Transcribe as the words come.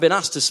Been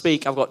asked to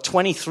speak. I've got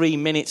 23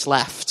 minutes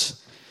left,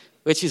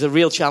 which is a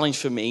real challenge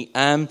for me.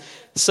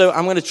 So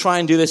I'm going to try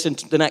and do this in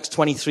the next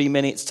 23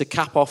 minutes to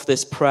cap off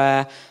this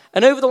prayer.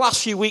 And over the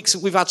last few weeks,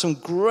 we've had some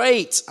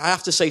great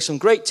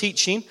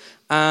teaching.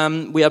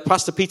 We had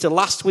Pastor Peter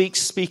last week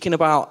speaking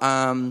about,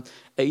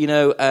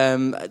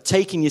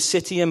 taking your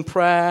city in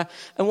prayer.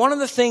 And one of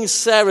the things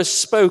Sarah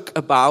spoke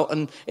about,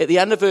 and at the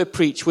end of her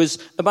preach, was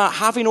about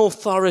having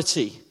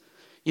authority.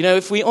 You know,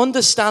 if we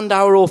understand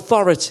our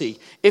authority,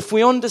 if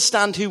we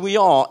understand who we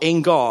are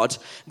in God,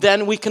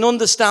 then we can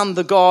understand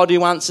the God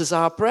who answers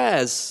our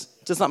prayers.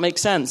 Does that make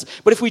sense?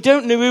 But if we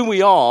don't know who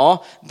we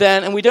are,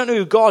 and we don't know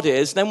who God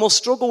is, then we'll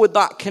struggle with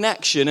that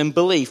connection and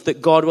belief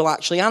that God will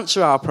actually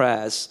answer our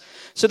prayers.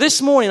 So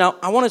this morning,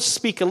 I want to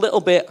speak a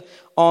little bit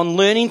on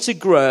learning to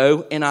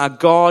grow in our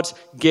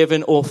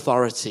God-given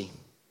authority.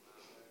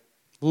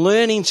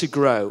 Learning to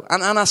grow.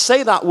 And I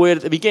say that word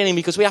at the beginning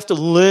because we have to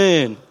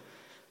learn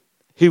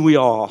who we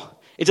are.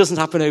 It doesn't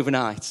happen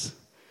overnight.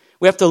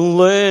 We have to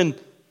learn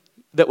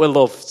that we're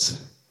loved.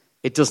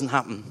 It doesn't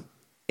happen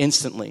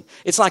instantly.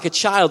 It's like a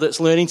child that's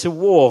learning to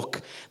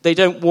walk. They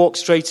don't walk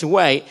straight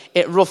away.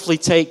 It roughly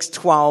takes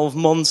 12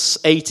 months,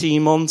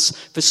 18 months.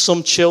 For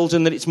some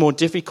children that it's more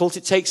difficult,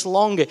 it takes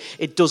longer.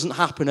 It doesn't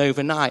happen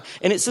overnight.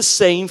 And it's the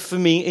same for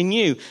me and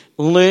you.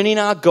 Learning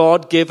our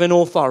God-given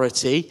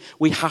authority,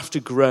 we have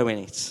to grow in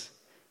it.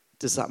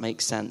 Does that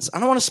make sense?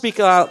 And I want to speak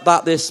about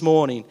that this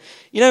morning.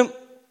 You know,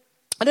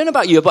 I don't know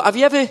about you, but have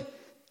you ever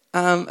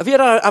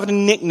had a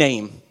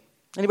nickname?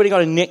 Anybody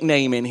got a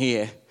nickname in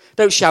here?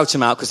 Don't shout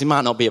them out because it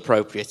might not be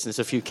appropriate. There's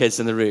a few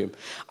kids in the room.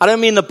 I don't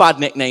mean the bad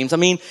nicknames. I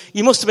mean,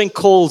 you must have been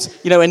called,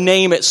 a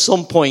name at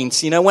some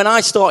point. When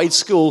I started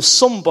school,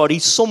 somebody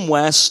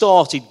somewhere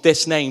started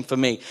this name for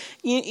me.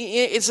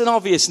 It's an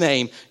obvious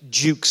name,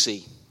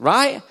 Jukesy,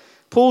 right?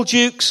 Paul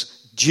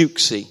Jukes,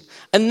 Jukesy.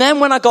 And then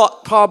when I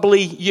got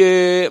probably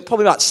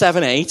about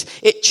 7, 8,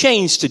 it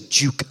changed to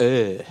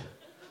Duke-er.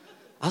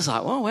 I was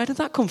like, well, where did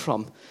that come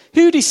from?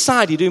 Who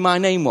decided who my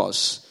name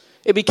was?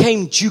 It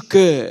became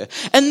Duke-er.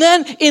 And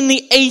then in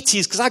the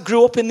 80s, because I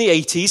grew up in the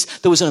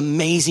 80s, there was an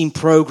amazing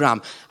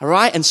program, all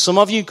right? And some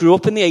of you grew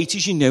up in the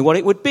 80s, you know what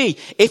it would be.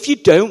 If you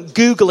don't,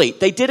 Google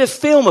it. They did a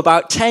film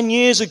about 10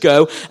 years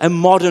ago, a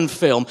modern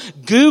film.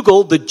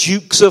 Google The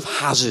Dukes of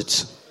Hazzard.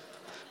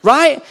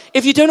 Right?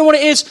 If you don't know what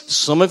it is,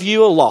 some of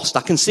you are lost.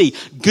 I can see.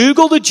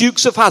 Google the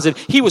Dukes of Hazzard.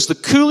 He was the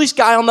coolest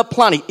guy on the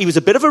planet. He was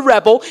a bit of a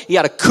rebel. He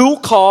had a cool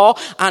car,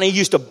 and he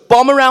used to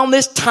bomb around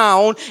this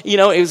town. And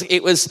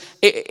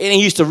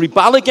he used to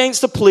rebel against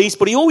the police,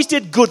 but he always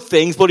did good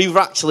things, but he was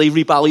actually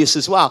rebellious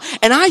as well.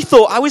 And I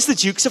thought I was the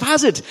Dukes of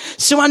Hazzard.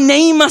 So I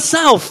named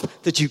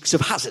myself the Dukes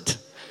of Hazzard.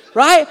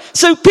 Right?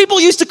 So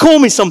people used to call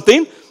me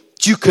something.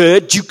 Duke-er,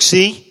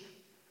 Dukesy.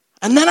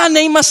 And then I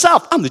named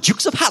myself. I'm the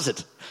Dukes of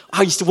Hazzard.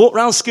 I used to walk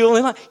around school and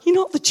they're like, you're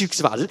not the Dukes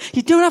of Hazzard.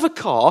 You don't have a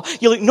car.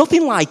 You look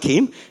nothing like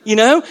him,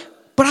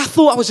 But I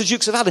thought I was the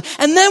Dukes of Hazzard.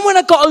 And then when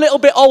I got a little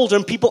bit older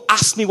and people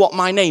asked me what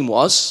my name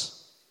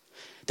was,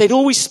 they'd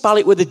always spell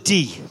it with a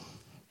D.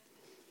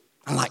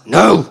 I'm like,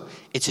 no,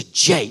 it's a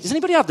J. Does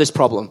anybody have this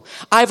problem?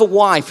 I have a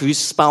wife who's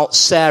spelled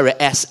Sarah,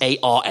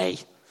 S-A-R-A.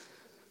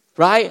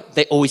 Right?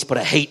 They always put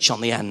a H on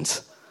the end.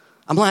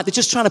 I'm like, they're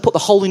just trying to put the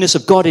holiness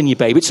of God in you,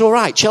 babe. It's all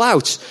right. Chill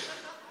out.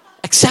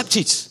 Accept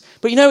it.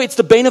 But it's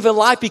the bane of her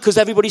life because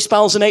everybody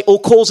spells an A or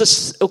calls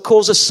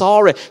her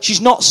Sarah. She's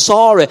not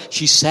Sarah.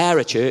 She's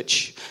Sarah,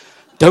 church.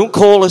 Don't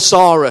call her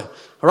Sarah.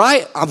 All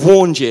right? I've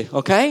warned you,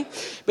 okay?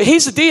 But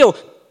here's the deal.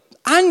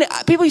 And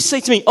people used to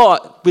say to me,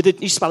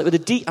 you spell it with a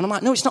D. And I'm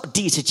like, no, it's not a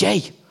D, it's a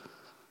J.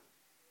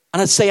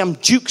 And I'd say I'm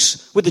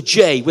Dukes with a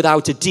J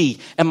without a D.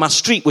 And my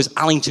street was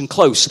Allington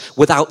Close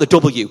without the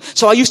W.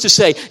 So I used to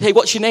say, hey,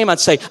 what's your name?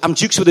 I'd say, I'm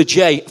Dukes with a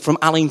J from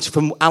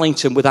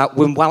Allington without,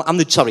 I'm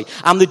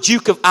the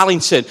Duke of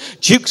Allington.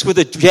 Dukes with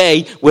a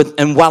J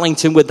and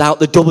Wellington without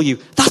the W.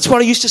 That's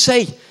what I used to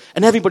say.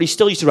 And everybody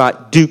still used to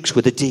write Dukes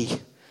with a D.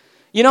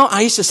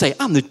 I used to say,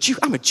 I'm a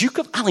Duke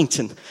of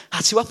Allington.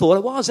 That's who I thought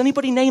I was.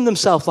 Anybody name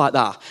themselves like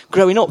that?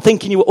 Growing up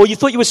thinking you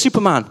thought you were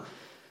Superman.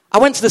 I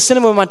went to the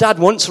cinema with my dad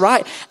once,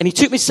 right? And he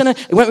took me to cinema.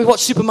 We went to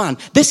watch Superman.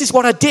 This is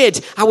what I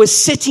did. I was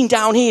sitting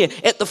down here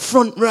at the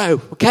front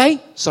row,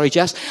 okay? Sorry,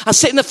 Jess. I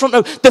sit in the front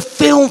row. The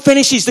film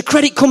finishes. The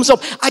credit comes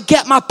up. I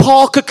get my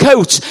Parker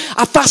coat.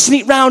 I fasten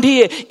it round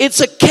here. It's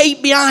a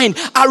cape behind.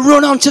 I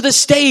run onto the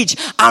stage.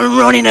 I'm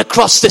running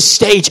across the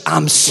stage.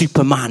 I'm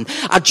Superman.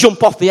 I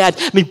jump off the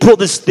edge. My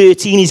brother's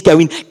 13. He's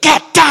going,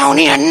 get down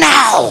here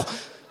now.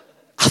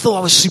 I thought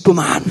I was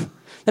Superman.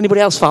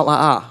 Anybody else felt like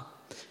that?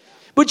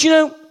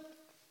 But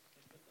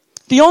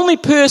the only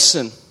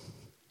person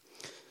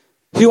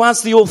who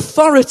has the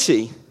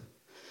authority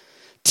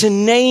to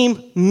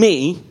name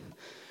me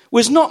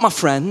was not my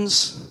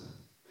friends,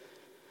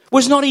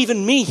 was not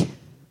even me,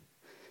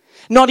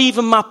 not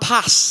even my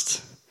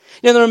past.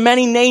 There are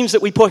many names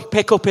that we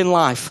pick up in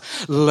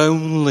life.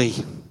 Lonely,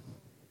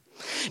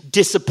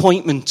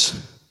 disappointment,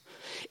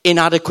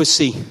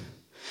 inadequacy.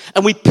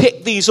 And we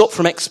pick these up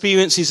from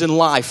experiences in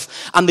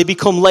life and they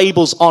become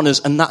labels on us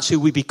and that's who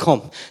we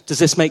become. Does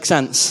this make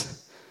sense?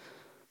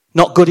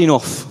 not good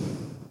enough,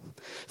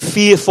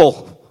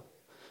 fearful,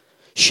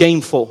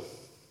 shameful.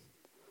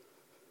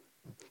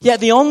 Yet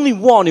the only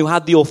one who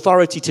had the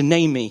authority to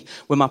name me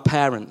were my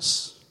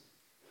parents.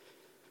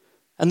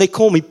 And they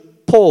called me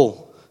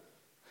Paul.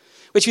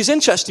 Which was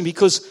interesting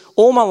because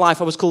all my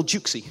life I was called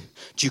Jukesy.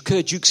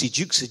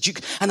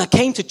 Juke. And I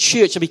came to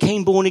church, I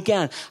became born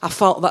again. I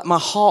felt that my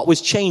heart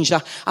was changed.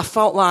 I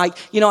felt like,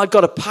 I'd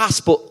got a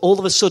past, but all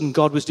of a sudden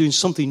God was doing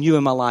something new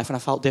in my life and I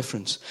felt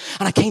different.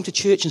 And I came to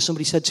church and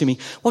somebody said to me,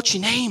 "What's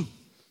your name?"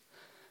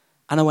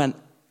 And I went,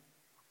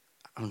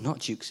 "I'm not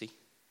Jukesy.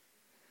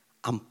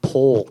 I'm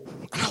Paul."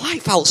 And I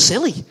felt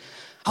silly.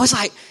 I was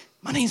like,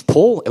 "My name's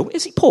Paul." "Oh,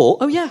 is it Paul?"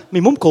 "Oh yeah, my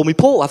mum called me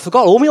Paul. I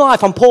forgot all my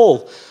life, I'm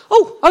Paul."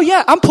 Oh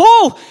yeah, I'm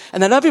Paul."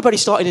 And then everybody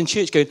started in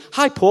church going,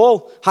 "Hi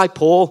Paul. And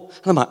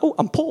I'm like, "Oh,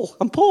 I'm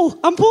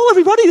Paul,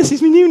 everybody, this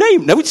is my new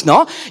name." "No, it's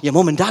not. Your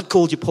mum and dad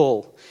called you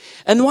Paul."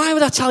 And why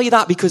would I tell you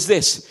that?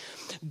 Because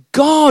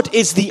God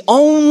is the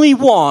only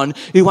one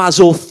who has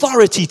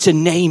authority to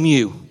name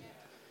you.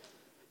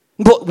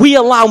 But we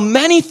allow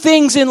many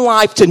things in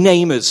life to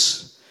name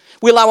us.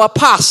 We allow our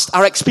past,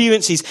 our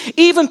experiences,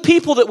 even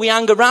people that we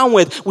hang around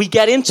with. We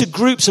get into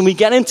groups and we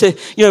get into,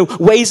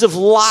 ways of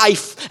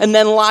life, and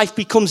then life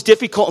becomes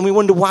difficult and we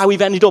wonder why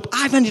I've ended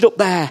up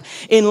there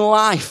in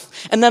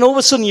life. And then all of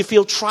a sudden you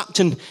feel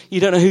trapped and you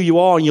don't know who you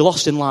are and you're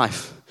lost in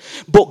life.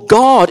 But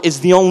God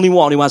is the only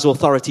one who has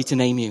authority to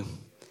name you.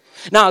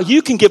 Now,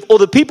 you can give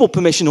other people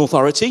permission and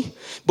authority,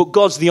 but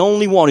God's the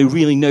only one who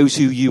really knows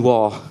who you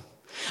are.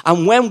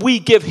 And when we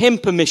give him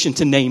permission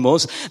to name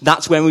us,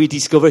 that's when we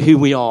discover who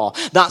we are.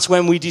 That's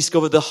when we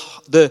discover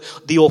the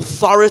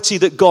authority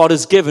that God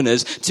has given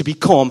us to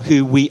become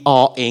who we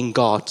are in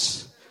God.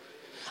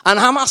 And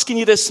I'm asking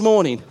you this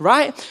morning,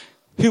 right?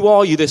 Who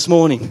are you this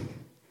morning?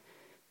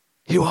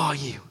 Who are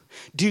you?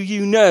 Do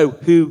you know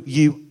who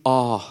you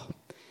are?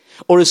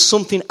 Or has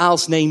something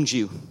else named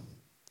you?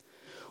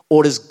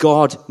 Or has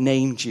God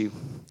named you?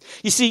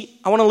 You see,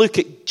 I want to look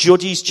at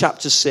Judges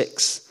chapter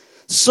 6.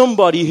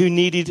 Somebody who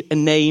needed a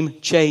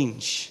name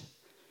change.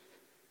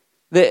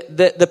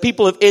 The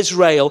people of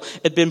Israel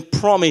had been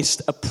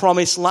promised a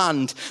promised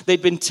land.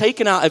 They'd been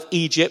taken out of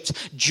Egypt.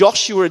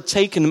 Joshua had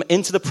taken them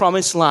into the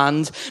promised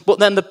land. But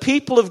then the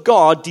people of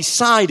God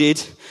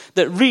decided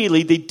that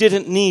really they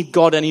didn't need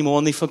God anymore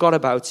and they forgot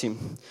about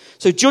him.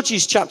 So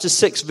Judges chapter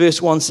 6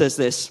 verse 1 says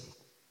this.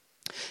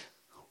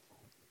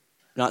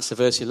 That's the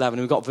verse 11.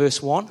 We've got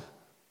verse 1.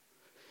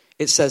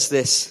 It says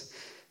this.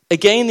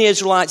 "Again, the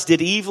Israelites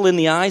did evil in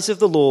the eyes of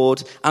the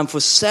Lord, and for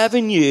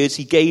 7 years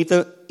he gave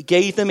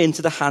them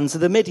into the hands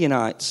of the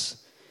Midianites.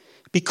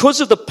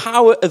 Because of the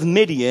power of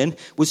Midian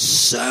was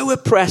so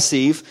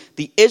oppressive,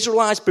 the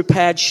Israelites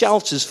prepared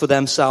shelters for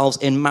themselves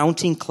in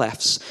mountain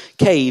clefts,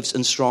 caves,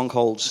 and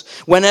strongholds.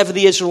 Whenever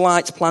the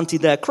Israelites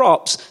planted their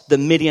crops, the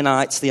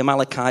Midianites, the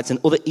Amalekites, and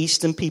other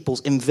eastern peoples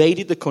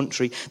invaded the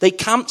country. They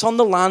camped on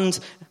the land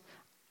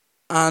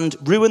and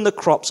ruined the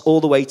crops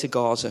all the way to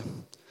Gaza."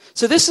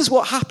 So this is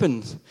what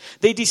happened.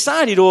 They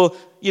decided,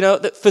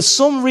 that for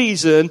some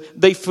reason,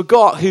 they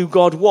forgot who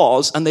God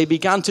was and they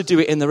began to do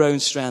it in their own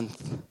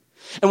strength.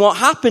 And what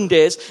happened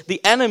is the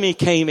enemy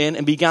came in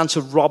and began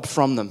to rob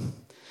from them.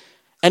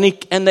 And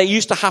they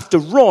used to have to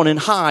run and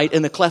hide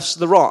in the clefts of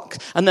the rock.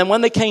 And then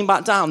when they came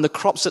back down, the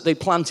crops that they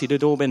planted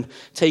had all been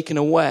taken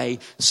away.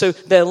 So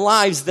their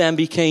lives then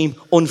became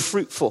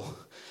unfruitful.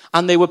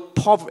 And they were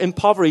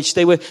impoverished.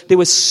 They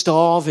were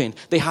starving.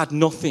 They had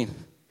nothing.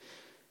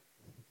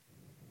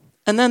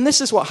 And then this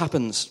is what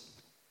happens.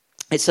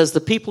 It says the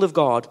people of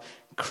God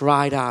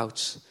cried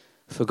out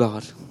for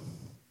God.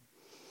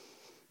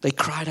 They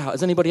cried out.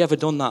 Has anybody ever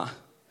done that?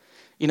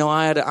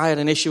 I had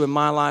an issue in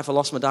my life. I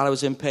lost my dad. I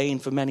was in pain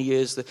for many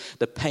years.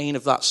 The pain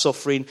of that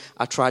suffering.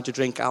 I tried to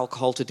drink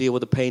alcohol to deal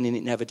with the pain and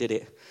it never did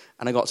it.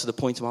 And I got to the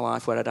point in my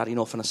life where I'd had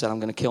enough and I said, I'm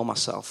going to kill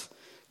myself.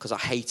 Because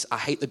I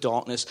hate the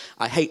darkness.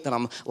 I hate that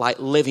I'm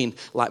living,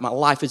 my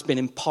life has been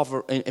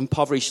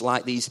impoverished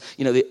like these,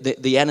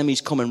 the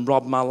enemies come and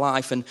rob my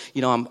life. And,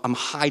 I'm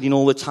hiding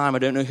all the time. I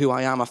don't know who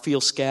I am. I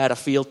feel scared. I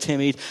feel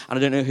timid. And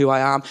I don't know who I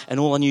am. And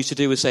all I knew to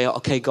do was say,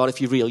 okay, God,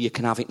 if you're real, you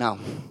can have it now.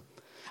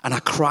 And I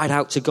cried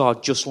out to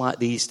God just like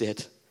these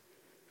did.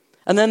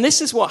 And then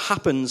this is what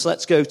happens.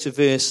 Let's go to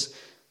verse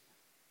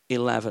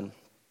 11.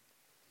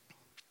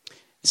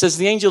 It says,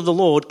 the angel of the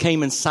Lord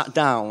came and sat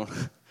down.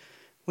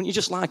 Wouldn't you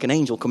just like an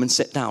angel come and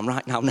sit down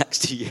right now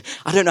next to you?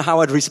 I don't know how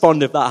I'd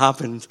respond if that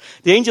happened.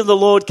 The angel of the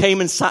Lord came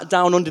and sat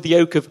down under the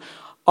oak of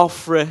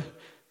Ophrah.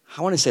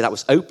 I want to say that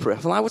was Oprah.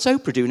 I'm like, what's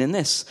Oprah doing in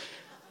this?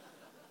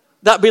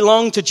 That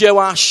belonged to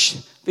Joash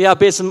the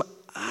Abizarite.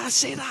 I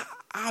say that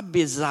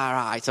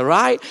Abizarite, all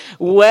right?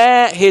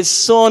 Where his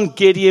son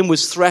Gideon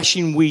was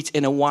threshing wheat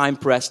in a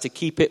winepress to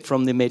keep it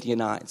from the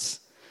Midianites.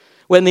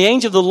 When the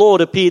angel of the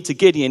Lord appeared to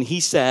Gideon, he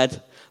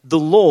said, "The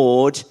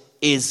Lord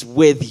is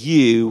with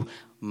you,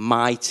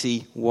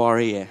 mighty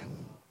warrior."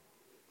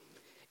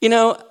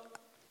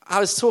 I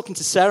was talking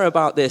to Sarah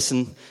about this,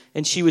 and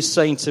she was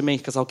saying to me,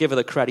 because I'll give her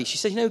the credit, she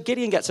said,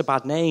 Gideon gets a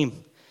bad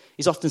name.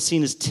 He's often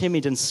seen as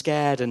timid and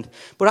scared,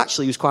 but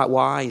actually he was quite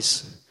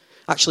wise.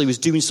 actually was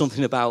doing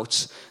something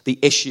about the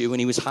issue,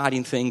 and he was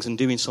hiding things and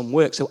doing some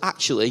work. So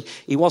actually,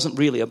 he wasn't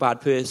really a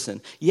bad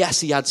person.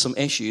 Yes, he had some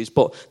issues,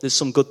 but there's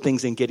some good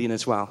things in Gideon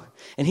as well.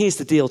 And here's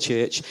the deal,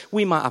 church.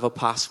 We might have a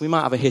past, we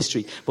might have a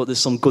history, but there's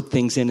some good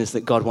things in us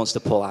that God wants to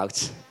pull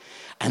out.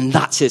 And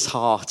that's his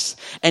heart.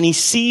 And he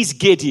sees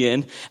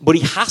Gideon, but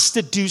he has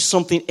to do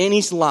something in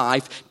his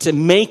life to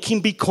make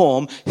him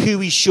become who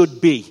he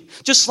should be.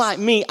 Just like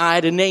me, I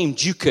had a name,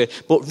 Duca,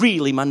 but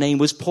really my name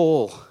was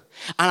Paul.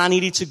 And I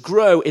needed to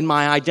grow in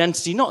my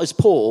identity, not as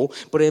Paul,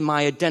 but in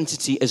my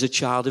identity as a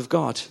child of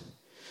God.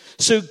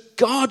 So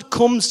God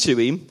comes to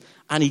him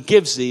and he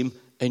gives him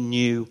a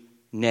new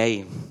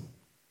name.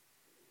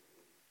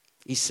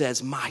 He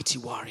says, mighty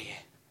warrior.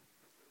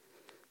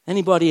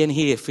 Anybody in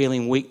here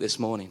feeling weak this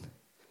morning?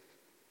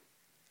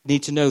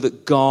 Need to know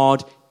that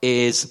God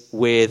is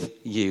with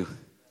you.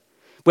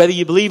 Whether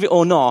you believe it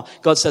or not,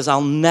 God says,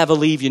 I'll never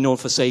leave you nor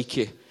forsake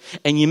you.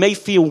 And you may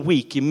feel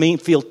weak, you may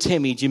feel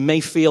timid, you may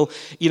feel,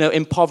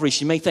 impoverished.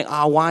 You may think,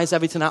 why has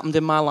everything happened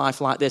in my life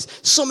like this?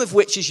 Some of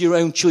which is your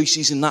own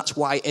choices, and that's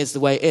why it is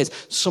the way it is.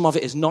 Some of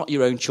it is not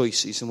your own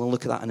choices, and we'll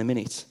look at that in a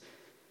minute.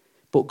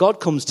 But God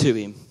comes to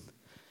him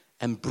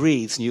and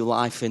breathes new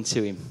life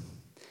into him.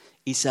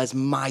 He says,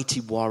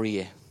 mighty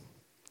warrior.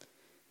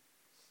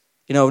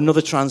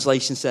 Another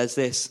translation says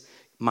this,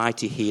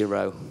 mighty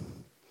hero.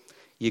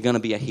 You're going to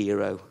be a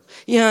hero.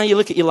 Yeah, you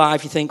look at your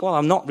life, you think, well,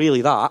 I'm not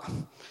really that.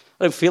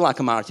 I don't feel like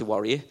a mighty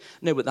warrior.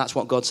 No, but that's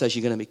what God says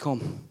you're going to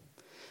become.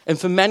 And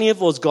for many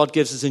of us, God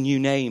gives us a new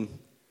name.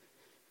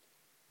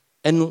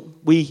 And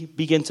we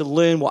begin to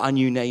learn what our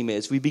new name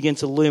is. We begin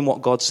to learn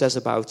what God says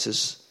about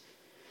us.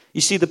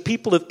 You see, the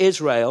people of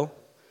Israel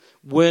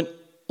weren't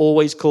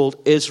always called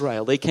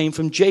Israel. They came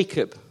from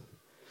Jacob.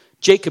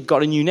 Jacob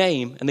got a new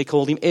name, and they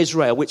called him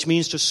Israel, which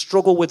means to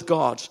struggle with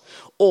God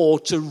or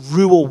to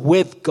rule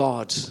with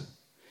God.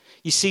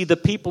 You see, the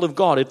people of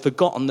God had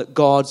forgotten that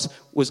God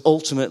was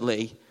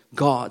ultimately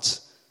God,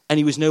 and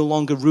he was no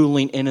longer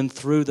ruling in and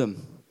through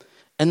them.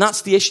 And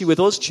that's the issue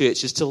with us,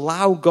 church, is to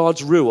allow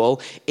God's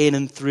rule in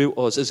and through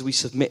us as we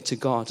submit to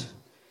God.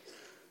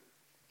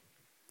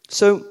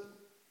 So,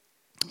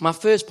 my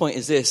first point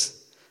is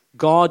this.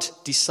 God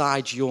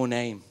decides your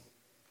name.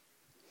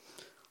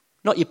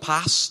 Not your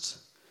past.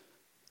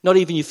 Not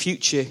even your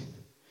future.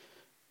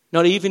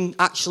 Not even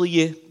actually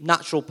your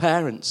natural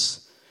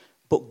parents.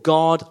 But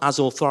God has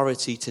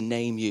authority to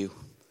name you.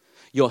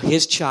 You're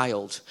his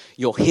child.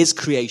 You're his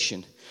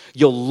creation.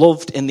 You're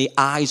loved in the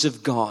eyes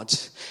of God.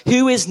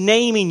 Who is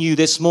naming you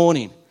this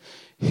morning?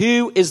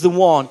 Who is the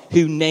one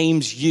who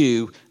names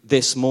you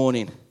this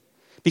morning?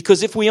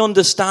 Because if we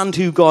understand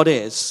who God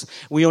is,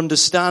 we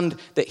understand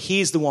that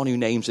he's the one who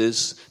names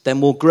us, then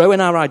we'll grow in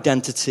our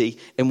identity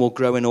and we'll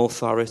grow in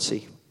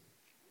authority.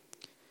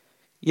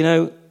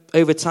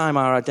 Over time,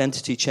 our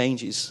identity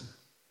changes.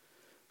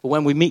 But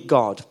when we meet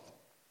God,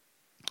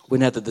 we're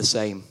never the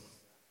same.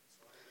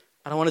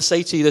 And I want to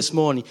say to you this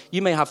morning,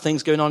 you may have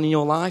things going on in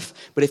your life,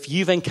 but if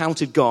you've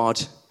encountered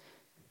God,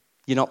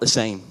 you're not the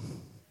same.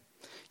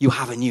 You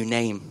have a new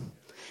name.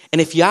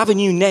 And if you have a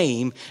new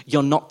name,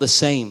 you're not the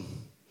same.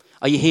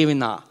 Are you hearing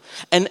that?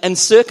 And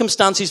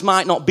circumstances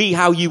might not be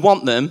how you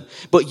want them,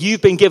 but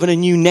you've been given a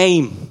new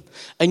name.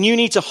 And you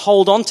need to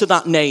hold on to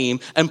that name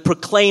and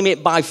proclaim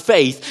it by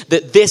faith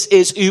that this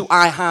is who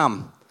I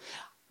am.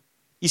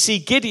 You see,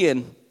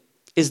 Gideon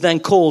is then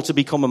called to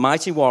become a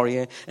mighty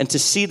warrior and to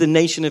see the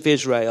nation of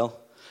Israel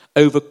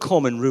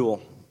overcome and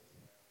rule.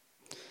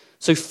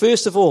 So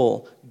first of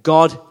all,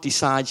 God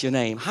decides your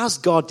name. Has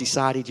God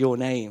decided your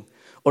name?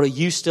 Or are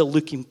you still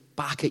looking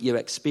back at your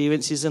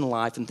experiences in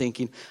life and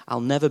thinking, I'll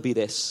never be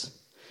this?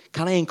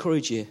 Can I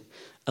encourage you?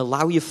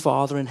 Allow your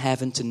Father in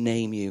heaven to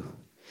name you.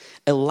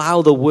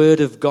 Allow the word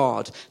of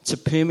God to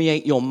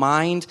permeate your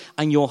mind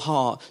and your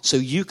heart so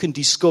you can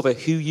discover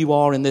who you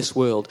are in this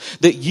world.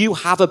 That you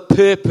have a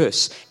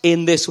purpose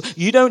in this.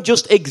 You don't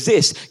just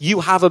exist.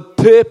 You have a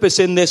purpose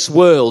in this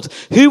world.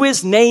 Who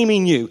is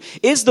naming you?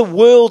 Is the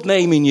world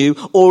naming you,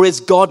 or is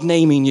God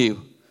naming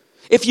you?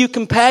 If you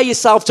compare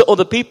yourself to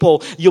other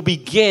people, you'll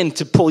begin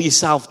to pull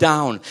yourself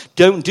down.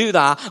 Don't do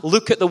that.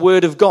 Look at the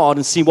word of God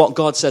and see what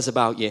God says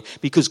about you,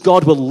 because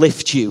God will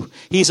lift you.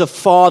 He's a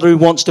father who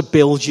wants to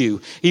build you.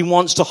 He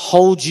wants to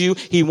hold you.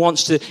 He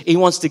wants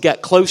to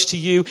get close to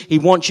you. He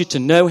wants you to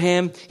know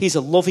him. He's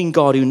a loving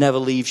God who never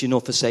leaves you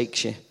nor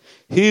forsakes you.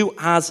 Who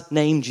has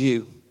named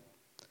you?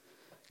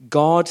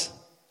 God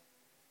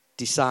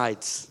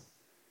decides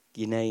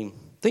your name.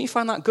 Don't you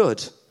find that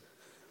good?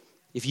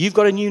 If you've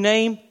got a new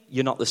name,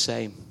 you're not the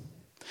same.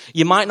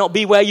 You might not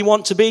be where you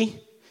want to be,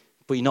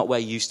 but you're not where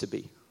you used to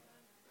be.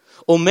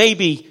 Or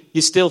maybe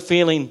you're still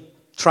feeling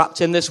trapped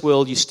in this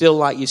world. You're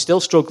still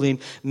struggling.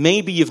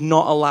 Maybe you've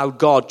not allowed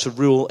God to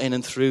rule in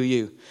and through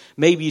you.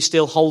 Maybe you're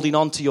still holding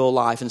on to your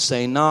life and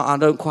saying, no, I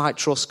don't quite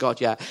trust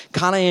God yet.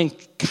 Can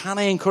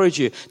I encourage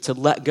you to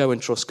let go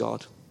and trust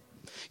God?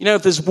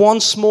 If there's one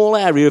small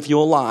area of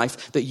your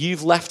life that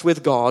you've left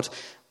with God,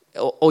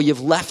 or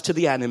you've left to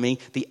the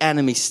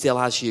enemy still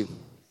has you.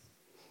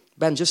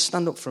 Ben, just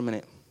stand up for a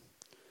minute.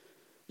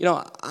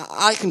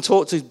 I can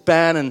talk to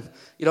Ben and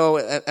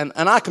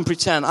I can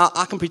pretend.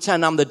 I can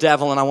pretend I'm the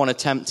devil and I want to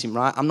tempt him,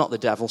 right? I'm not the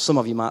devil. Some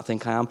of you might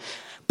think I am.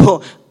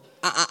 But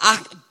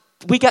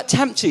we get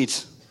tempted.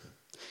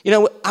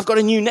 I've got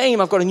a new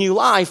name. I've got a new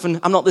life and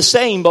I'm not the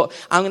same. But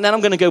then I'm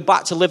going to go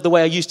back to live the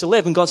way I used to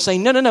live. And God's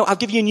saying, no, I'll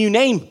give you a new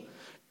name.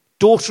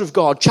 Daughter of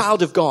God,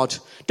 child of God.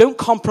 Don't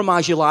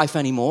compromise your life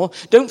anymore.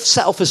 Don't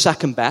settle for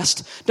second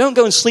best. Don't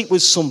go and sleep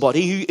with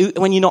somebody who,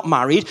 when you're not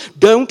married.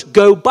 Don't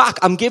go back.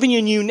 I'm giving you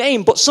a new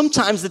name. But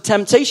sometimes the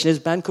temptation is,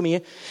 Ben, come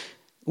here.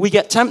 We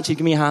get tempted.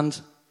 Give me a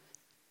hand.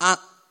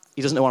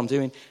 He doesn't know what I'm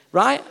doing.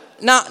 Right?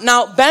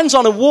 Now, Ben's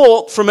on a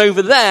walk from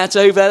over there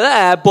to over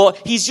there, but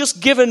he's just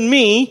given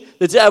me,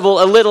 the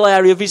devil, a little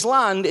area of his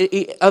land,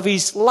 of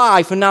his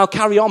life. And now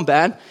carry on,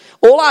 Ben.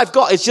 All I've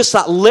got is just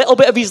that little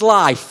bit of his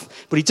life.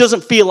 But he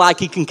doesn't feel like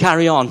he can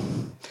carry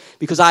on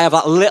because I have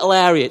that little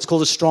area. It's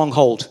called a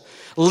stronghold.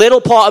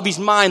 Little part of his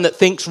mind that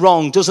thinks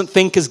wrong, doesn't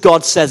think as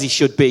God says he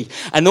should be.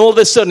 And all of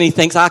a sudden he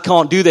thinks, I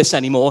can't do this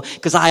anymore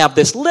because I have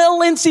this little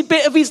incy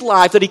bit of his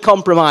life that he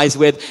compromised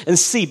with. And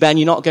see, Ben,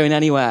 you're not going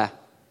anywhere.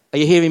 Are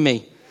you hearing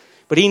me?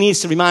 But he needs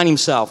to remind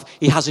himself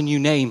he has a new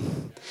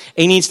name.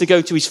 He needs to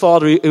go to his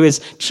Father who is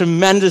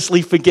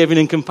tremendously forgiving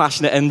and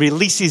compassionate and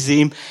releases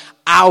him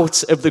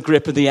out of the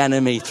grip of the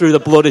enemy through the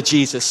blood of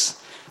Jesus.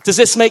 Does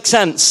this make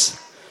sense?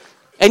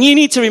 And you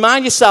need to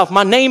remind yourself,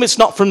 my name is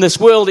not from this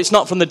world, it's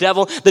not from the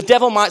devil. The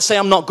devil might say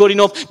I'm not good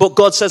enough, but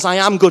God says I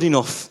am good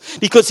enough.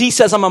 Because he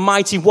says I'm a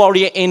mighty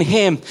warrior in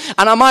him.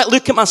 And I might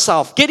look at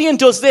myself. Gideon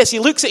does this, he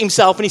looks at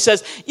himself and he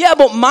says, yeah,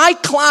 but my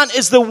clan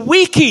is the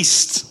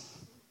weakest.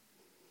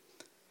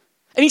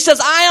 And he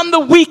says, I am the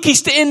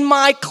weakest in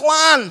my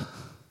clan,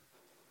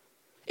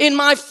 in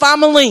my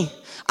family.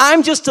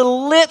 I'm just a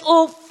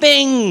little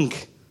thing.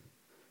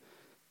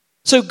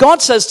 So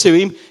God says to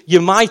him,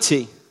 you're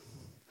mighty.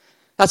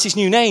 That's his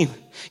new name.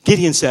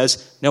 Gideon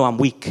says, no, I'm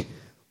weak.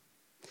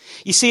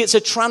 You see, it's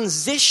a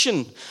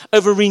transition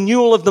of a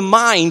renewal of the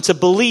mind to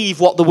believe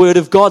what the word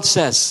of God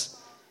says.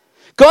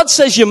 God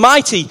says you're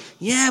mighty.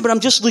 Yeah, but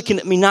I'm just looking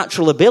at my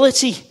natural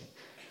ability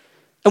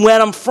and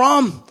where I'm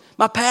from.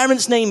 My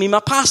parents name me, my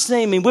past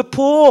name me. We're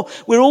poor.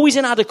 We're always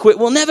inadequate.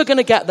 We're never going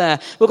to get there.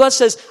 But God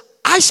says,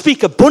 I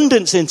speak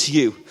abundance into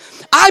you.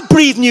 I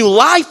breathe new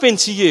life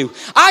into you.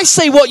 I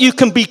say what you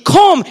can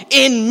become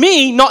in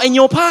me, not in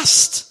your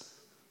past.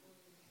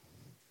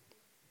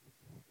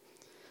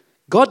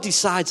 God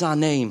decides our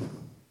name.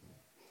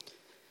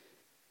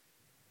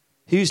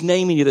 Who's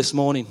naming you this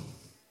morning?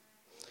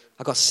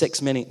 I got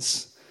 6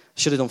 minutes. I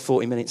should have done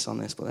 40 minutes on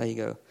this, but there you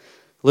go.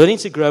 Learning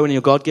to grow in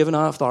your God-given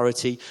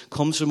authority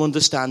comes from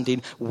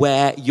understanding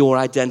where your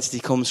identity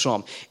comes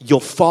from. Your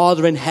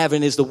Father in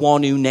heaven is the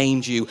one who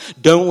named you.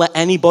 Don't let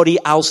anybody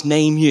else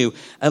name you.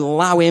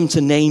 Allow him to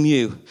name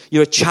you.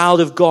 You're a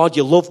child of God.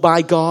 You're loved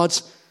by God.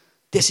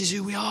 This is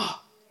who we are.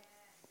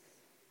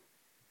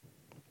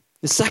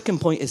 The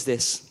second point is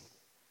this.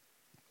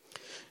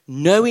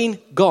 Knowing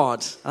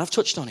God, and I've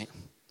touched on it.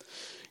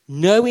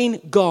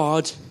 Knowing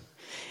God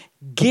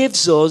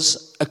gives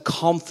us a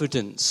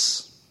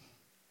confidence.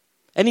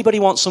 Anybody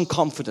want some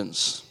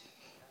confidence?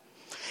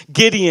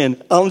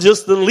 Gideon, I'm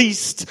just the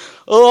least.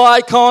 Oh,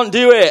 I can't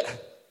do it.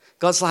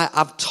 God's like,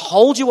 I've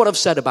told you what I've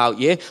said about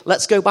you.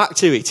 Let's go back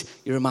to it.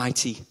 You're a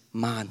mighty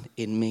man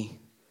in me.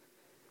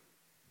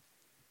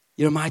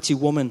 You're a mighty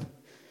woman.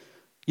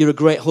 You're a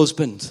great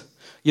husband.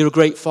 You're a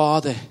great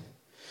father.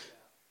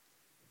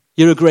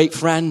 You're a great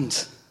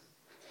friend.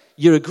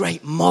 You're a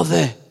great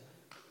mother.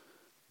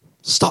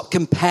 Stop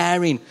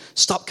comparing.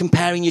 Stop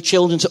comparing your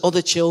children to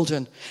other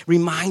children.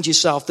 Remind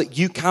yourself that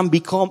you can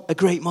become a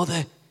great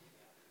mother.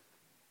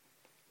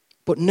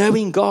 But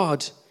knowing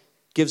God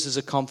gives us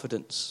a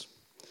confidence.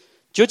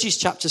 Judges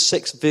chapter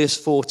 6 verse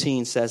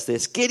 14 says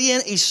this.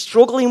 Gideon is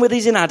struggling with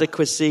his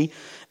inadequacy,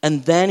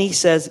 and then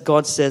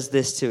God says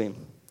this to him.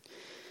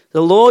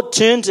 The Lord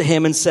turned to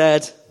him and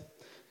said,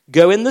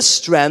 go in the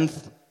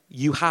strength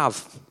you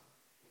have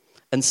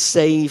and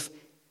save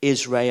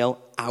Israel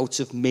out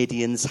of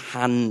Midian's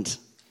hand.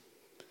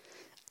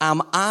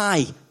 Am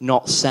I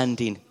not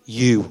sending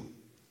you?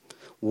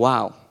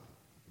 Wow.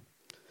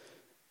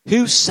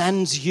 Who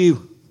sends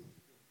you?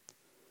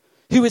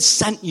 Who has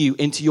sent you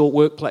into your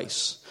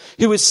workplace?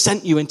 Who has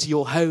sent you into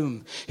your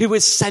home? Who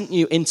has sent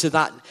you into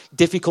that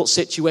difficult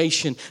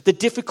situation? The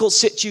difficult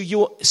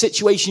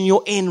situation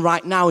you're in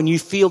right now and you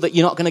feel that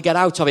you're not going to get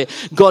out of it.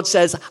 God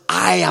says,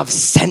 I have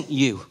sent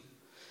you.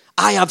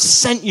 I have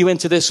sent you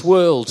into this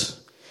world.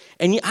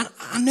 And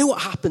I know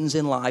what happens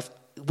in life.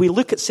 We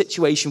look at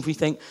situations, we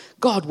think,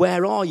 God,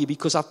 where are you?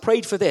 Because I've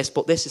prayed for this,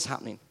 but this is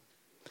happening.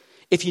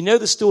 If you know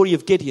the story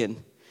of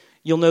Gideon,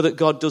 you'll know that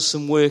God does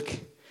some work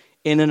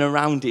in and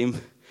around him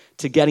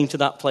to get him to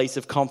that place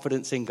of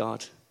confidence in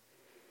God.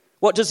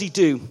 What does he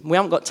do? We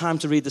haven't got time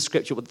to read the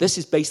scripture, but this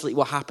is basically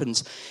what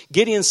happens.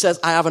 Gideon says,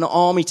 I have an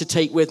army to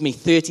take with me,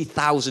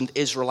 30,000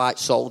 Israelite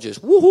soldiers.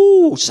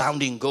 Woohoo,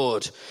 sounding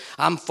good.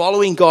 I'm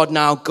following God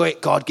now.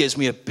 God gives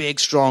me a big,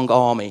 strong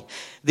army.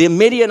 The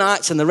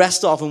Midianites and the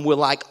rest of them were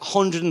like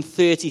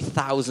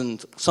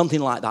 130,000,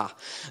 something like that.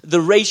 The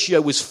ratio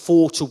was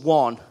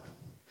 4-1.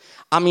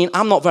 I mean,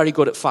 I'm not very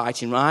good at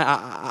fighting, right?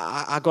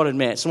 I got to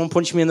admit, someone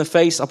punched me in the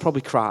face, I'll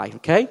probably cry,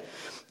 okay?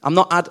 I'm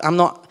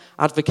not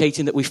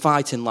advocating that we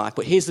fight in life,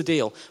 but here's the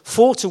deal.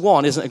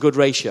 4-1 isn't a good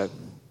ratio.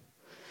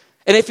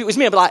 And if it was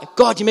me, I'd be like,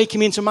 God, you're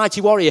making me into a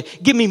mighty warrior.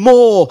 Give me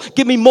more,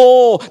 give me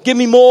more, give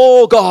me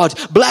more, God.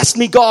 Bless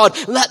me, God.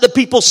 Let the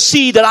people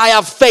see that I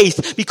have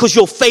faith because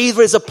your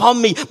favor is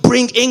upon me.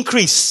 Bring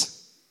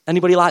increase.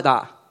 Anybody like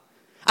that?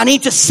 I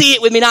need to see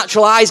it with my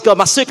natural eyes, God.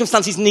 My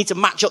circumstances need to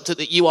match up to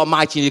that you are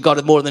mighty and you've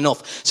got more than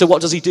enough. So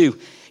what does he do?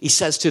 He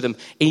says to them,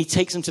 and he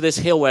takes them to this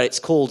hill where it's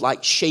called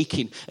like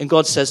shaking. And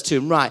God says to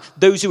him, right,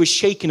 those who are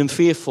shaken and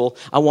fearful,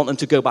 I want them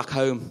to go back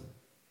home.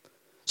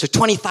 So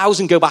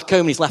 20,000 go back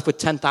home and he's left with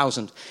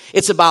 10,000.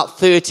 It's about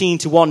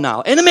 13-1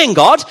 now. In a minute,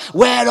 God,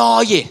 where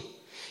are you?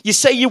 You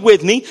say you're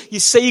with me. You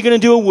say you're going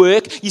to do a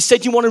work. You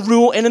said you want to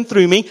rule in and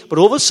through me. But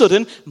all of a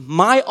sudden,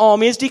 my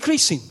army is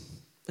decreasing.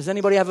 Has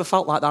anybody ever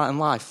felt like that in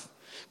life?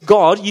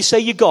 God, you say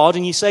you're God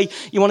and you say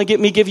you want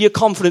to give you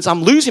confidence.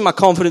 I'm losing my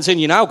confidence in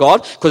you now,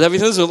 God, because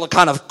everything's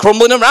kind of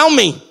crumbling around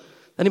me.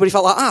 Anybody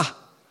felt like,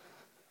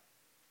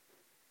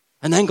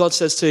 And then God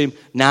says to him,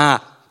 nah,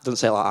 doesn't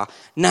say like that.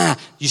 Nah,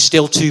 you're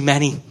still too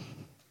many.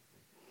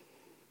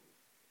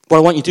 What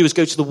I want you to do is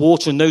go to the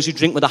water, and those who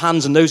drink with their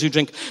hands and those who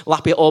drink,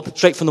 lap it up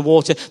straight from the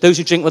water. Those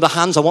who drink with their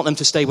hands, I want them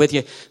to stay with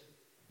you.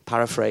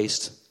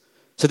 Paraphrased.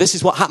 So this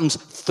is what happens.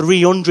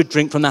 300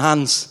 drink from their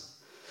hands.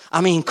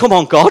 I mean, come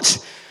on, God.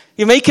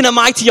 You're making a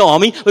mighty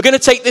army. We're going to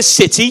take this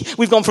city.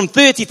 We've gone from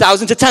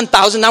 30,000 to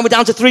 10,000. Now we're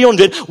down to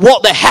 300.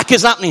 What the heck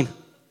is happening?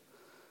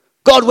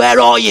 God, where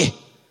are you?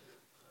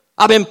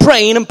 I've been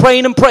praying and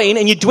praying and praying,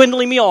 and you're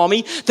dwindling my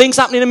army. Things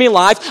happening in my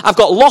life. I've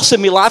got loss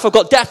in my life. I've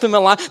got death in my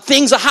life.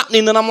 Things are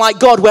happening, and I'm like,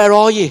 God, where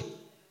are you?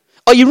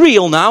 Are you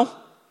real now?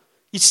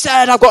 You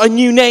said I've got a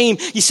new name.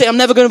 You say I'm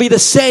never going to be the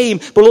same.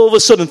 But all of a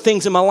sudden,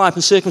 things in my life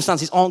and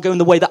circumstances aren't going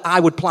the way that I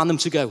would plan them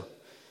to go.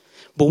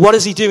 But what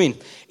is he doing?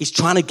 He's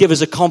trying to give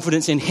us a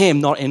confidence in him,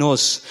 not in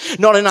us.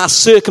 Not in our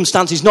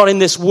circumstances, not in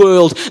this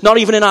world, not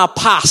even in our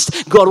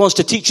past. God wants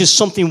to teach us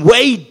something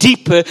way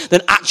deeper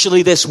than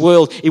actually this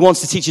world. He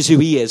wants to teach us who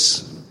he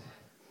is.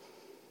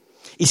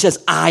 He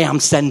says, I am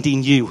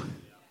sending you.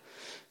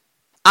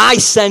 I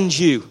send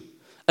you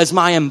as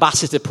my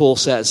ambassador, Paul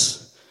says.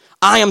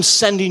 I am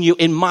sending you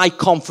in my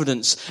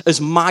confidence as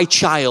my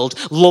child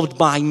loved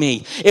by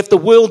me. If the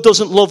world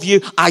doesn't love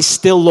you, I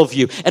still love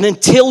you. And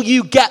until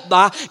you get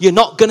that, you're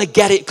not going to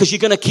get it because you're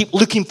going to keep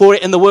looking for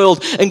it in the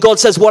world. And God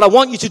says, what I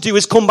want you to do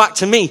is come back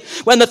to me.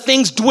 When the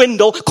things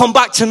dwindle, come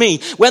back to me.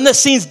 When the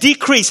scenes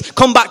decrease,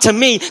 come back to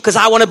me because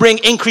I want to bring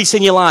increase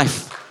in your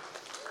life.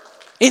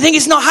 You think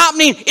it's not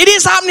happening? It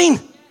is happening.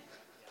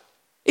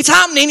 It's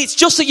happening. It's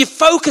just that your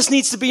focus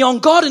needs to be on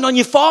God and on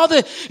your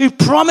Father who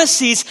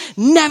promises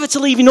never to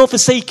leave you nor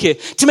forsake you,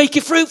 to make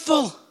you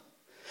fruitful.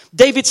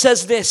 David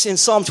says this in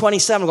Psalm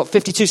 27. I've got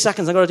 52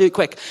 seconds. I've got to do it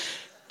quick.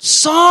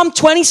 Psalm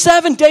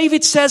 27,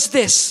 David says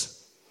this.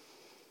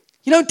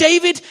 You know,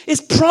 David is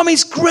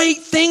promised great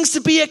things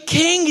to be a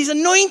king. He's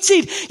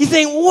anointed. You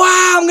think,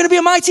 wow, I'm going to be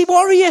a mighty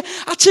warrior.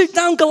 I took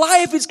down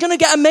Goliath. It's going to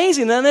get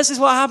amazing. And then this is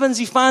what happens.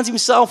 He finds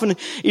himself and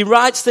he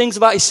writes things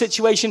about his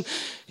situation.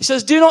 He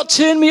says, do not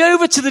turn me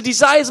over to the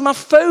desires of my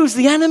foes,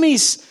 the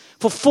enemies,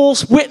 for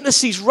false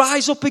witnesses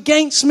rise up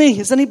against me.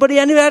 Has anybody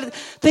had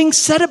things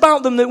said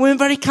about them that weren't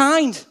very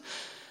kind?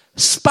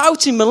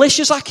 Spouting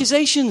malicious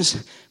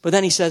accusations. But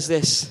then he says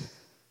this.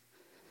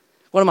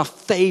 One of my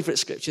favorite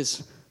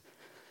scriptures.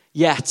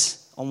 Yet,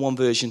 on one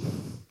version,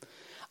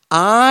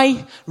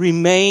 I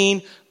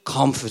remain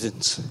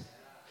confident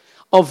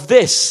of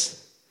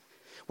this.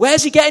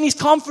 Where's he getting his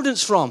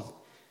confidence from?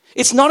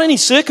 It's not in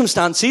his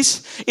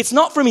circumstances. It's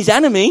not from his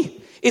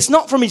enemy. It's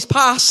not from his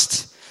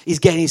past. He's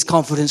getting his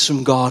confidence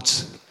from God.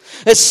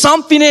 There's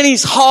something in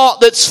his heart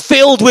that's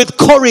filled with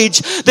courage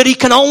that he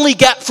can only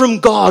get from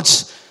God.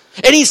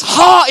 And his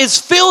heart is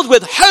filled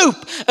with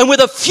hope and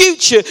with a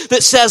future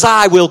that says,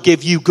 I will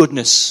give you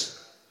goodness.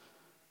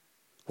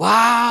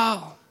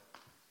 Wow.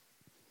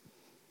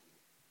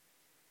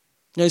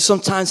 You know,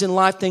 sometimes in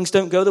life things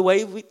don't go the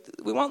way we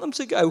want them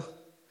to go.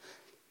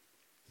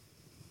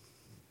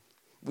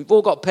 We've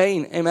all got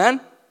pain,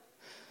 amen?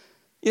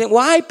 You think,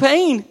 why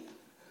pain?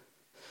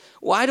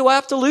 Why do I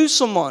have to lose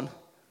someone?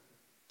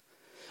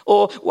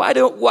 Or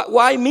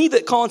why me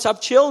that can't have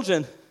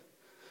children?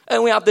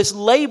 And we have this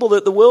label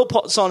that the world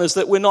puts on us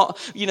that we're not,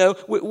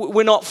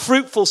 we're not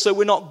fruitful, so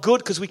we're not good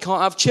because we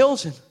can't have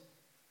children.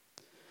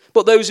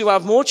 But those who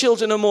have more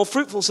children are more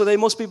fruitful, so they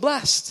must be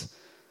blessed.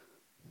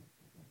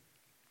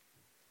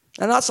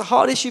 And that's a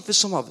hard issue for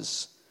some of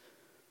us.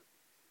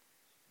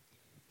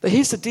 But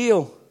here's the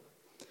deal.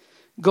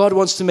 God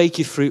wants to make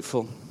you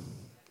fruitful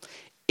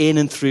in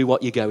and through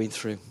what you're going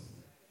through.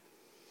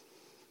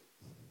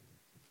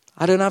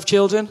 I don't have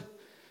children.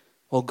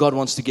 Well, God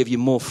wants to give you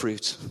more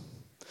fruit.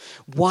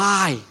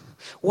 Why?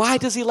 Why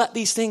does he let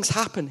these things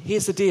happen?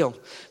 Here's the deal.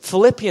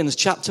 Philippians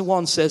chapter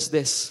 1 says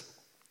this.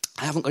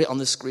 I haven't got it on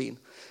the screen.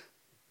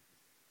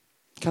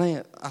 Can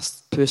I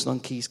ask the person on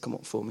keys come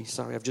up for me?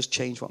 Sorry, I've just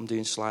changed what I'm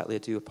doing slightly. I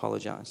do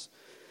apologize.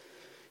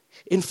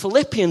 In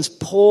Philippians,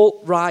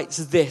 Paul writes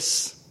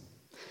this.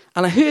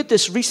 And I heard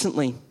this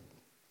recently.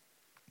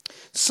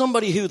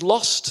 Somebody who'd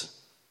lost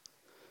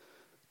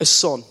a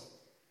son,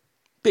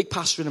 big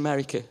pastor in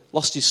America,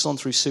 lost his son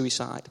through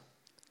suicide.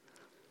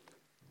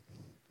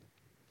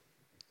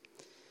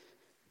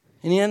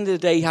 In the end of the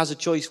day, he has a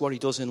choice what he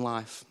does in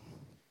life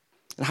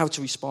and how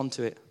to respond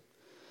to it.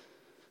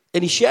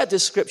 And he shared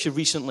this scripture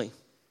recently,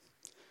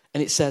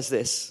 and it says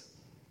this.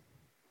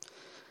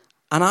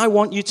 And I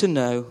want you to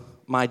know,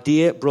 my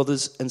dear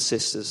brothers and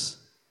sisters,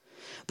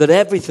 that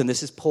everything,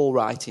 this is Paul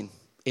writing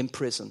in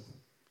prison,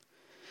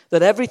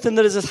 that everything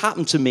that has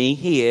happened to me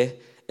here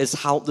has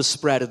helped the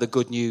spread of the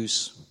good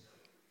news.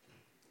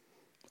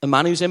 A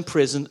man who's in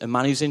prison, a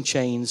man who's in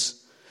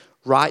chains,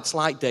 writes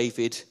like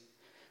David,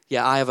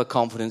 yeah, I have a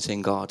confidence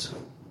in God.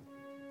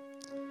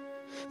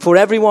 For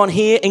everyone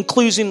here,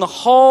 including the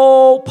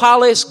whole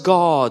palace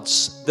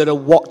guards that are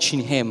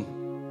watching him,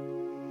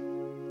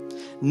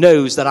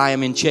 knows that I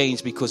am in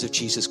chains because of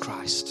Jesus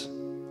Christ.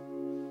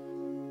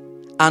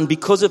 And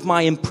because of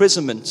my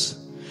imprisonment,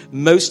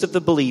 most of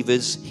the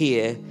believers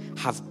here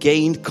have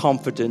gained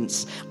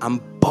confidence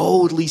and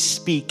boldly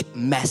speak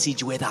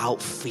message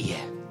without fear.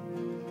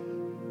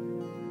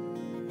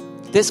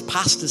 This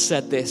pastor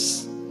said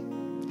this.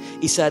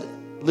 He said,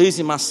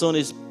 losing my son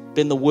has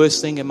been the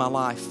worst thing in my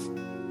life.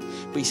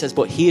 But he says,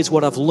 but here's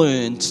what I've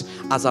learned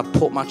as I've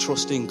put my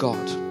trust in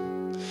God.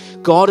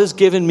 God has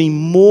given me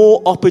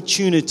more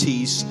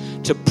opportunities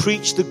to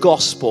preach the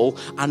gospel,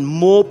 and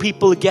more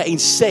people are getting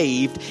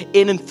saved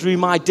in and through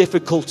my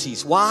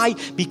difficulties. Why?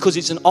 Because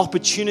it's an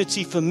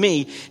opportunity for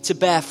me to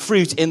bear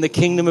fruit in the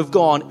kingdom of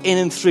God in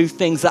and through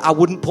things that I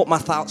wouldn't put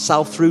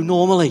myself through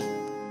normally.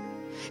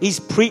 He's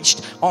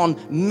preached on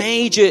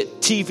major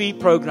TV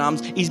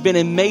programs. He's been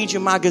in major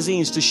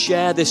magazines to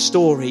share this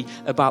story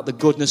about the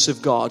goodness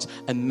of God,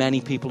 and many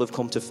people have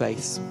come to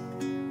faith.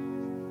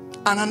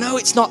 And I know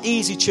it's not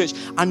easy, church.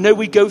 I know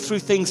we go through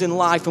things in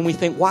life and we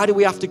think, why do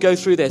we have to go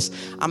through this?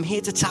 I'm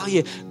here to tell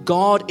you,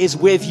 God is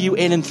with you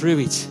in and through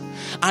it.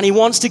 And he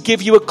wants to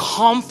give you a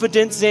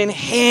confidence in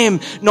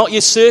him, not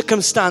your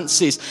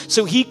circumstances.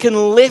 So he can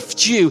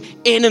lift you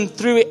in and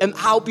through it and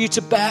help you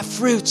to bear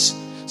fruit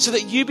so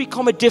that you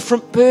become a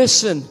different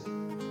person.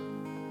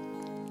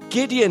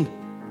 Gideon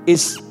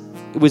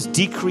was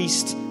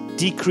decreased.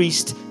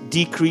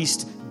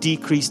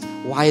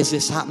 Why is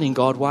this happening,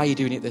 God? Why are you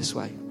doing it this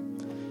way?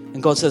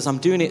 And God says, I'm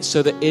doing it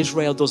so that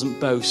Israel doesn't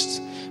boast,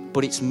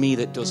 but it's me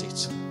that does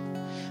it.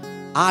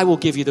 I will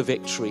give you the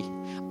victory.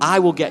 I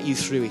will get you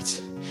through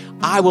it.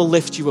 I will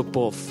lift you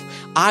above.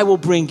 I will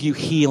bring you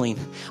healing.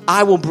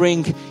 I will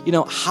bring,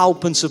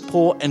 help and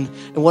support and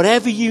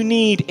whatever you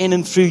need in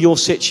and through your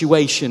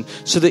situation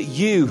so that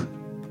you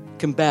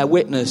can bear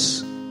witness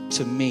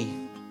to me.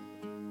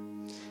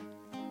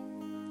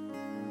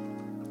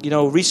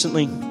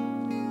 Recently,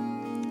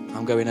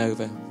 I'm going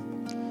over.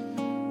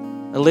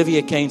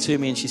 Olivia came to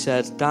me and she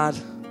said, Dad,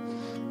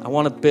 I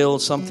want to build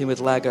something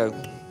with Lego.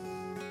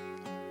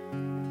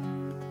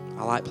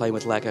 I like playing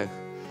with Lego.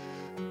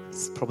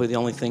 It's probably the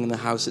only thing in the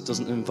house that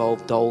doesn't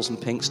involve dolls and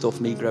pink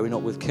stuff, me growing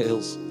up with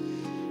girls.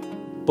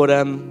 But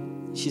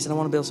she said, I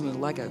want to build something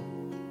with Lego.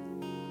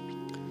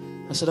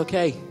 I said,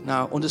 okay.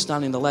 Now,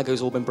 understanding the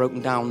Lego's all been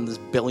broken down and there's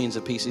billions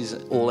of pieces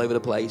all over the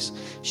place.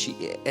 She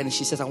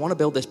says, I want to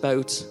build this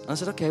boat. And I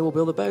said, okay, we'll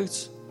build a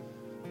boat.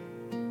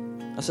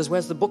 I says,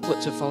 where's the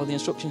booklet to follow the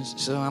instructions?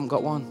 She said, I haven't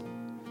got one.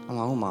 I'm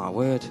like, oh my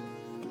word.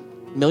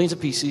 Millions of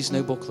pieces,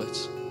 no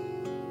booklets.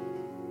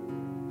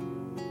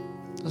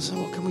 I said,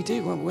 what can we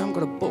do? Well, we haven't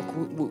got a book.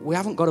 We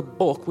haven't got a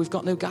book. We've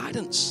got no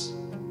guidance.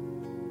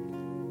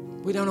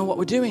 We don't know what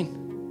we're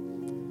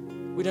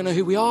doing. We don't know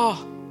who we are.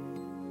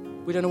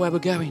 We don't know where we're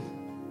going.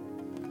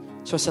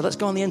 So I said, let's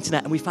go on the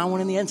internet. And we found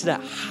one on the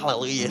internet.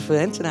 Hallelujah for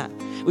the internet.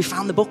 We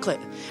found the booklet.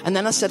 And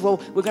then I said, well,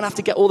 we're going to have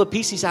to get all the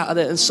pieces out of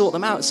it and sort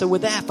them out. So we're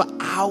there for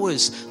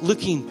hours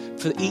looking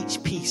for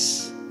each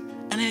piece.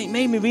 And then it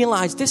made me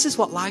realize this is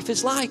what life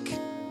is like.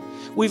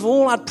 We've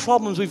all had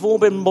problems. We've all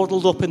been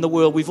muddled up in the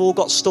world. We've all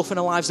got stuff in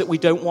our lives that we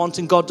don't want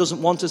and God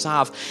doesn't want us to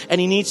have.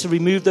 And he needs to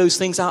remove those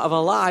things out of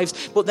our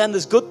lives. But then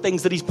there's good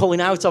things that he's pulling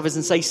out of us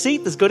and say, see,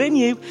 there's good in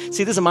you.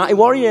 See, there's a mighty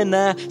warrior in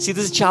there. See,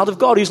 there's a child of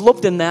God who's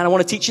loved in there. I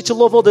want to teach you to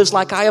love others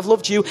like I have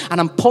loved you.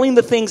 And I'm pulling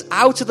the things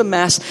out of the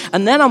mess.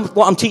 And then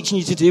what I'm teaching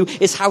you to do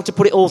is how to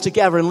put it all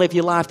together and live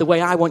your life the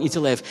way I want you to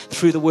live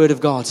through the word of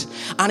God.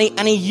 And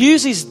he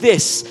uses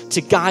this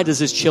to guide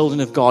us as children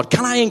of God.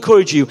 Can I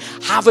encourage you?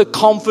 Have a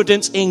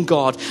confidence in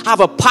God. Have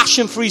a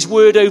passion for his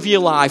word over your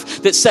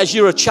life that says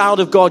you're a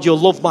child of God, you're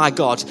loved by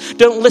God.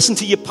 Don't listen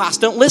to your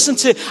past. Don't listen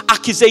to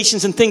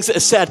accusations and things that are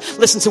said.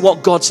 Listen to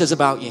what God says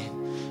about you.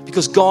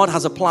 Because God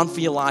has a plan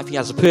for your life. He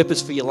has a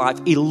purpose for your life.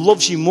 He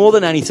loves you more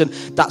than anything.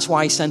 That's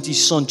why he sent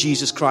his son,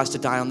 Jesus Christ, to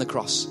die on the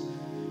cross.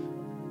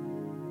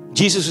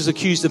 Jesus was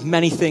accused of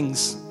many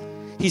things.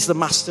 He's the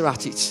master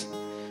at it.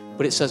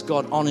 But it says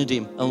God honored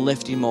him and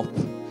lifted him up.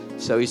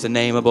 So he's the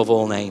name above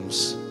all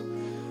names.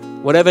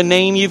 Whatever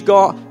name you've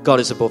got,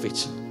 God is above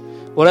it.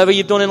 Whatever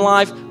you've done in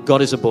life,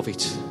 God is above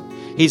it.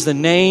 He's the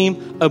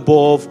name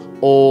above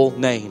all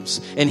names.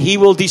 And he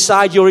will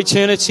decide your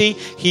eternity.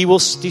 He will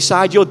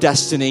decide your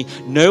destiny.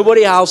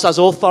 Nobody else has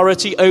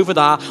authority over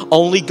that.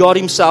 Only God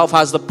himself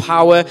has the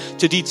power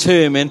to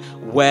determine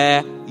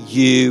where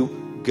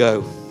you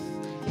go.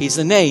 He's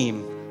the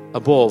name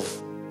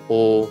above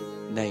all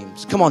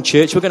names. Come on,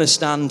 church, we're going to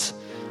stand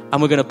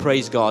and we're going to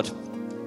praise God.